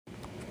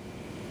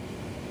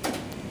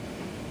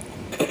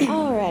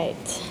All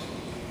right.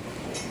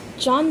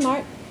 John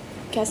Mark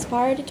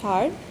Gaspard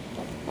Itard.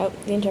 Oh,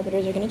 the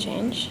interpreters are going to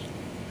change.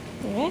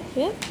 Okay,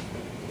 yep.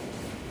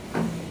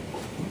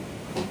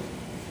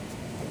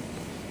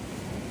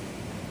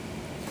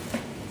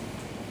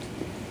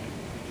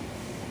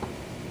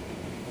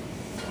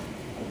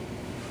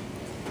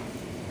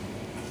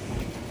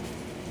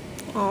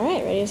 All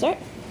right, ready to start?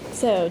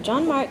 So,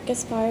 John Mark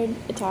Gaspard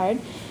Itard,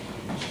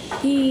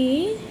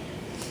 he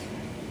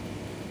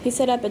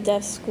set up a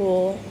deaf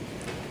school.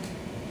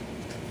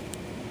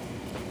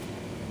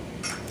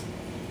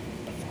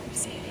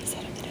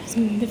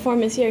 Before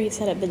Monsieur, he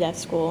set up the deaf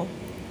school.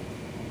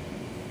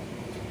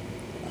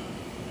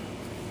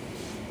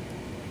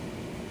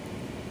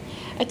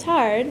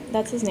 Itard,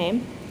 that's his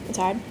name,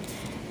 Itard.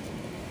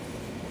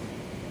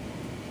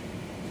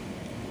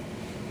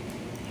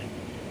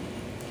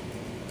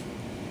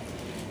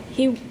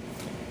 He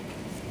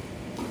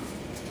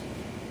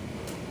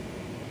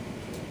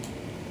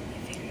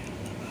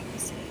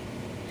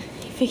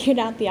figured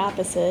out the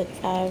opposite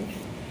of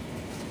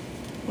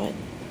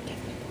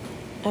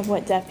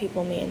what deaf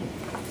people mean.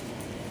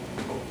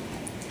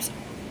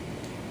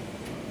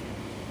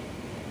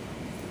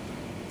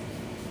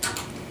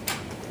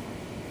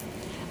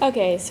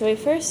 Okay, so he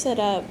first set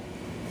up,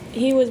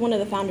 he was one of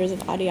the founders of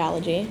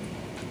audiology.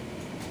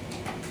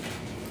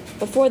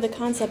 Before the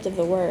concept of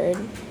the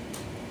word,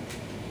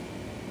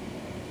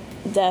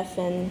 deaf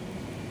and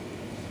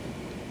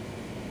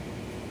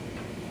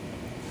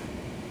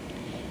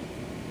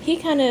he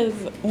kind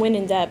of went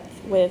in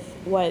depth with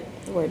what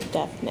the word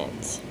deaf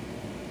meant.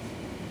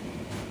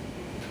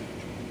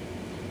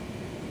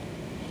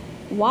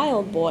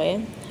 Wild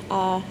Boy,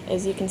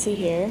 as you can see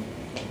here,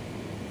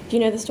 do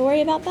you know the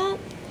story about that?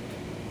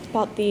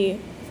 About the,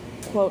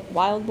 quote,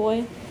 Wild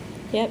Boy?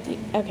 Yep,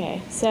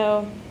 okay,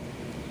 so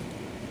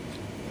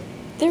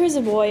there was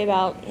a boy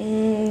about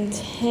 10,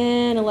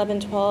 11,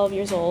 12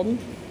 years old.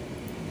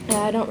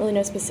 I don't really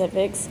know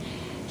specifics.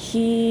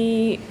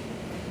 He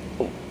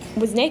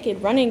was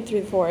naked running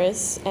through the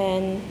forest,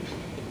 and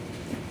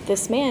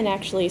this man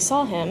actually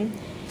saw him.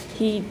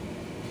 He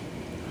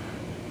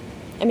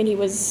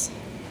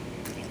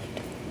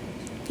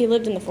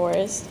lived in the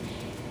forest.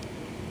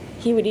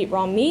 He would eat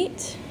raw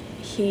meat.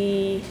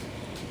 And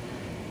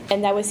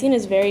that was seen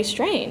as very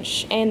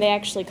strange. And they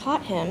actually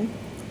caught him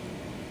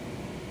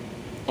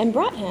and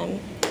brought him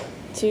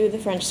to the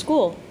French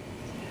school.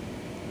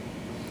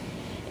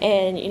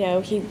 And, you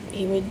know,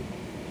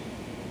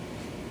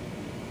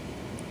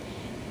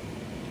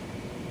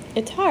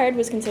 Itard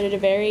was considered a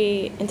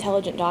very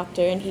intelligent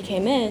doctor, and he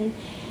came in,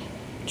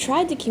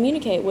 tried to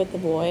communicate with the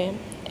boy,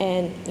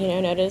 and, you know,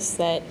 noticed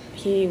that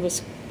he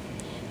was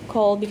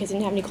cold because he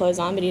didn't have any clothes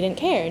on, but he didn't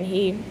care. And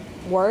he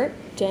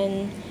worked,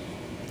 and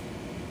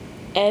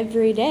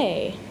every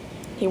day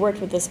he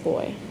worked with this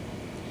boy.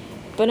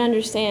 But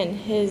understand,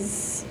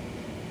 his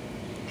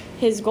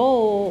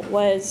goal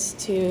was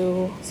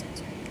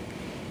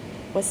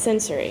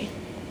sensory.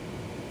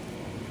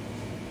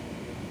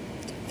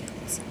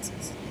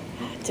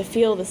 To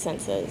feel the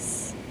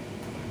senses.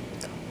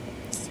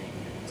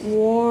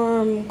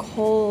 Warm,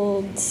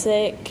 cold,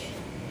 sick.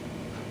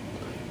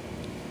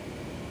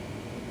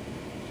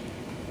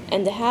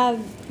 And to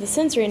have the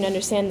sensory and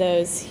understand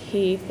those,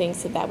 he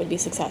thinks that would be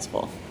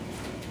successful.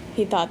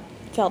 He felt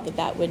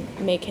that would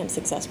make him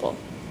successful.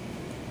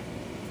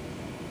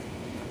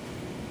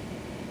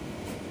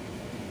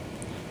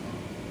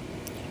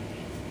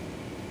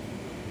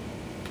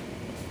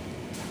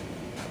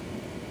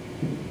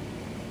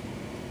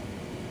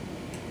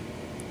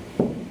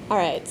 All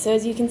right, so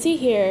as you can see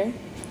here,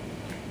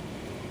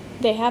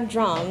 they have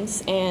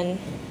drums, and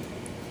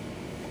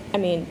I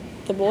mean,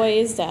 the boy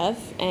is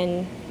deaf,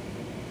 and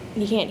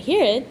you can't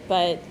hear it,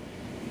 but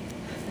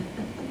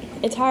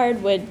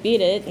Itard would beat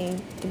it, and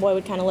the boy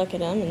would kind of look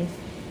at him, and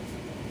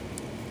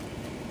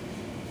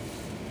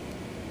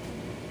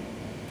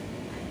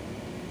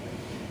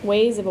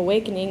ways of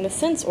awakening the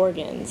sense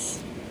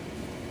organs.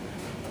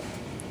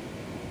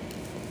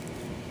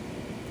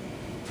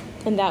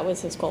 And that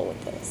was his goal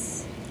with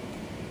this.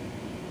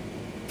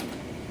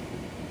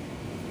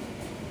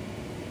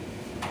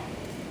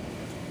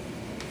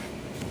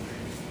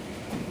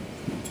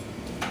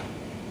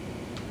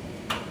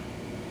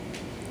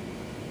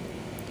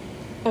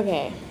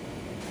 Okay,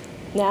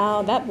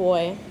 now that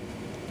boy,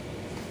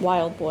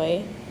 Wild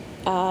Boy,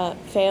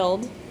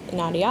 failed an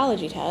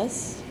audiology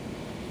test,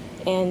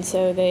 and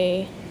so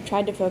they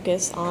tried to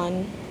focus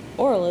on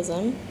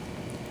oralism.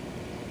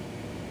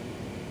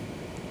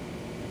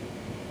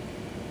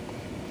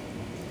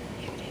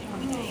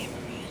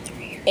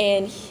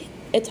 And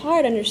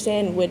Itard,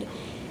 understand, would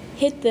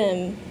hit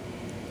them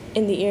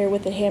in the ear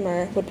with a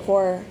hammer, would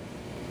pour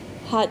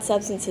hot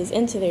substances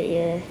into their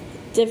ear,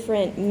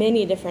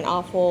 many different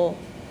awful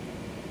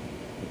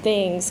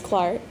things,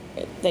 Clark,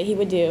 that he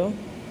would do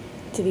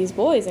to these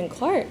boys. And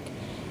Clark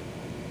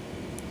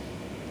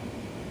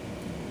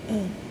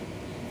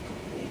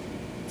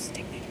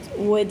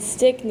would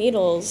stick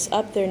needles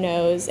up their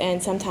nose,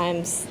 and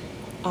sometimes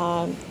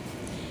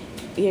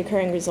the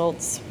occurring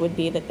results would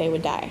be that they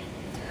would die.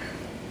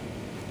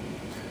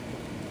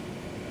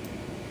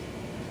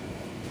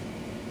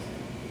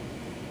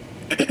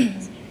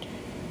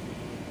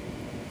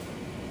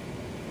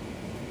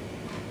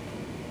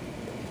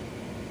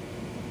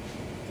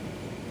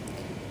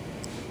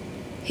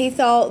 He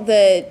thought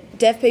that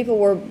deaf people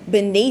were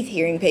beneath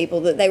hearing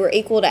people, that they were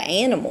equal to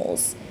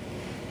animals.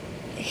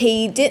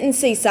 He didn't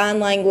see sign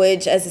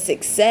language as a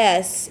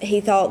success.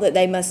 He thought that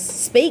they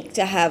must speak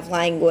to have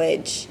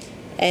language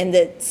and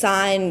that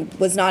sign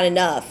was not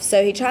enough.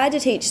 So he tried to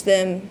teach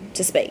them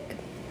to speak.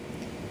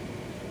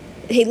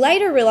 He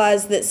later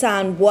realized that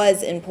sign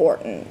was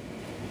important.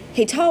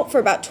 He taught for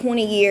about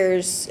 20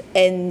 years,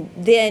 and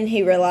then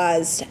he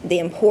realized the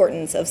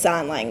importance of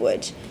sign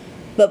language.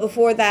 But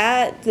before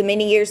that, the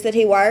many years that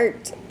he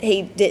worked,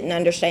 he didn't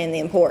understand the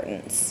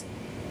importance.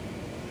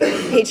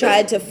 He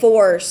tried to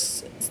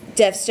force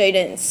deaf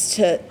students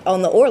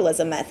on the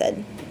oralism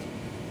method.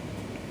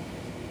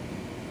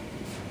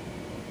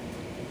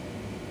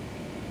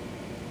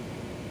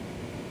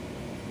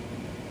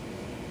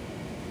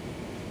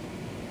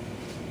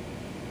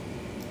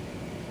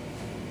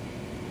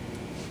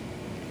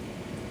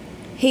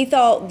 He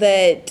thought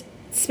that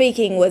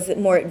speaking was a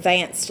more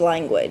advanced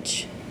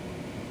language.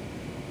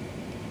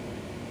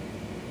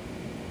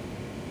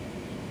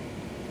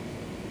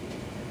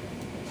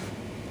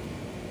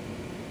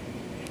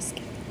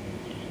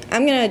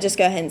 I'm going to just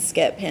go ahead and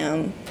skip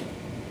him.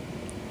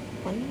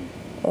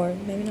 Or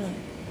maybe not.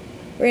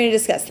 We're going to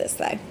discuss this,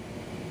 though.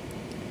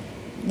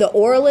 The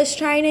oralist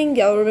training,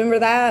 y'all remember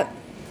that?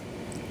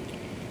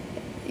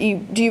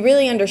 Do you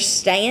really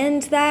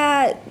understand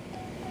that?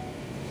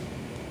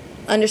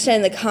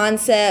 Understand the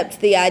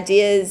concept, the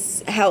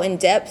ideas, how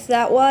in-depth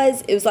that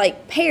was? It was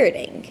like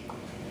parroting.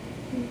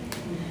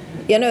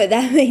 You know what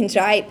that means,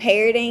 right?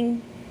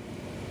 Parroting.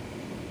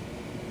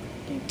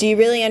 Do you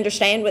really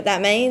understand what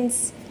that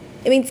means?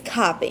 It means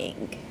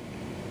copying.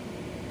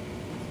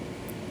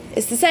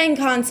 It's the same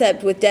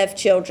concept with deaf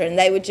children.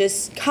 They would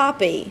just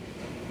copy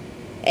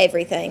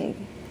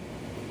everything.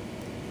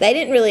 They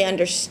didn't really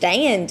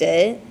understand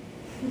it.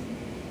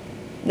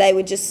 They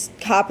would just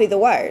copy the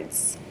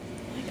words.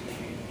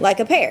 Like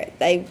a parrot.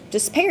 They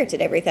just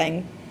parroted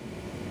everything.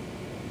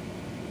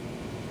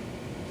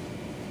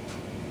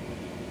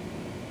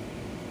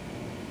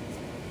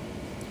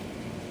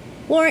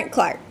 Laurent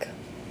Clark.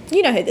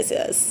 You know who this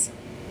is.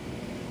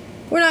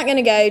 We're not going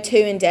to go too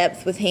in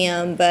depth with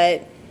him,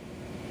 but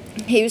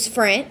he was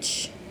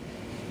French.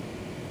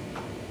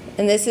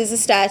 And this is a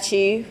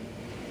statue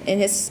in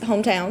his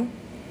hometown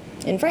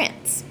in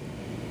France.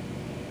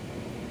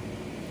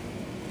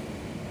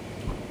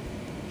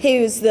 He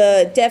was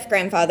the deaf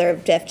grandfather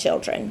of deaf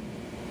children.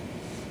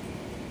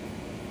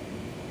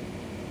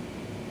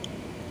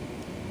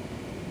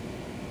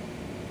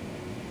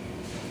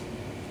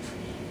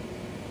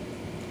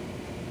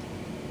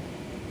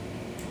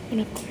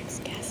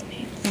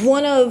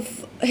 One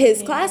of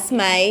his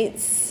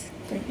classmates,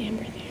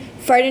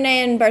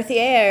 Ferdinand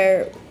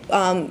Berthier,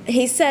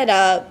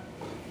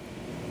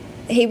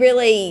 he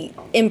really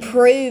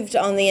improved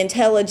on the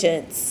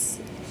intelligence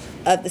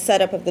of the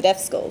setup of the deaf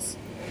schools.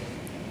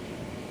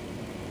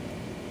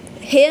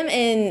 Him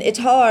and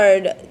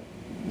Itard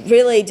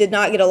really did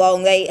not get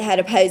along. They had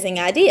opposing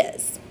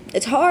ideas.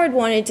 Itard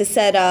wanted to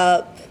set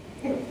up,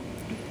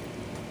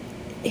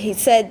 he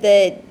said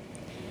that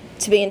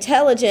to be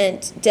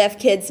intelligent, deaf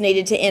kids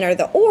needed to enter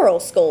the oral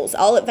schools.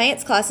 All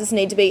advanced classes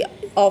need to be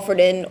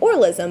offered in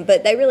oralism,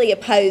 but they really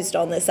opposed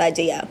on this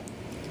idea.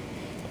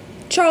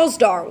 Charles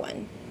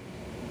Darwin.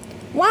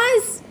 Why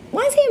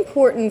is he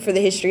important for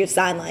the history of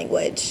sign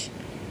language?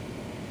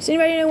 Does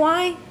anybody know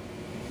why?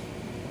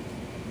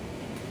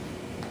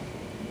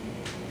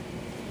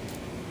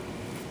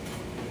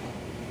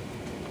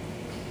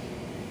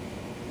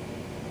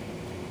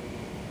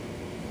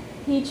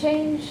 He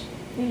changed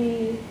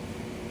the...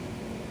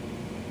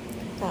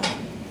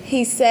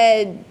 He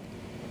said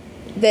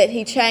that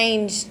he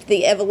changed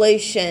the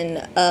evolution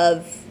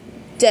of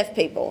deaf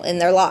people in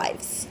their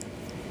lives.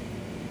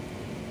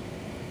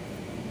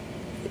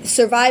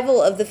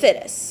 Survival of the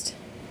fittest.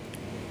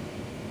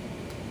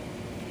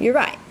 You're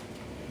right.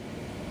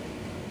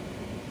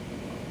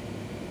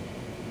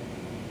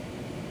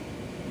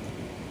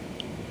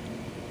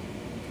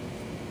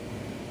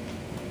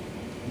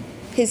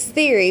 His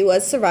theory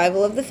was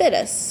survival of the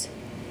fittest.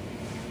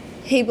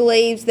 He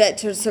believed that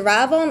to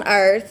survive on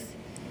Earth,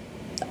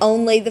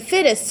 only the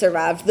fittest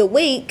survived. The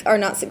weak are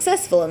not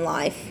successful in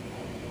life.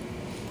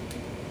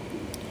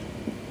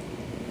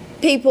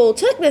 People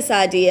took this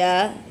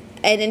idea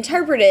and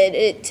interpreted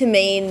it to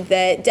mean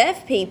that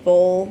deaf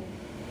people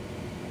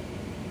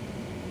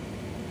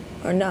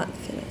are not the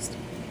fittest.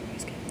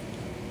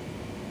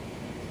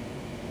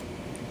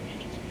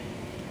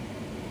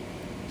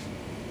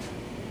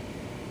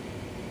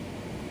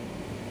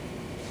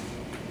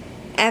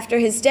 After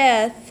his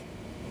death,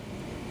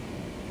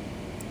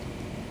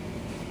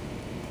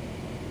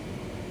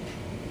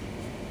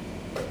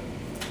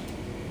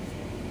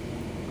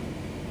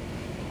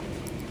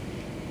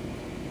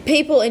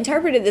 people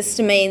interpreted this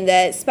to mean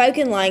that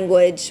spoken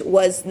language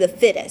was the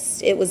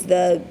fittest. It was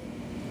the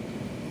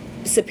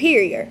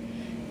superior.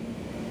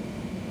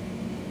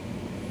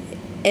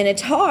 And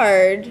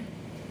Attard's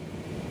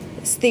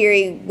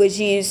theory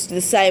was used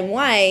the same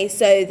way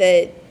so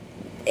that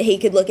he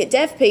could look at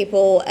deaf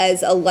people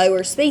as a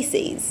lower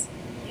species.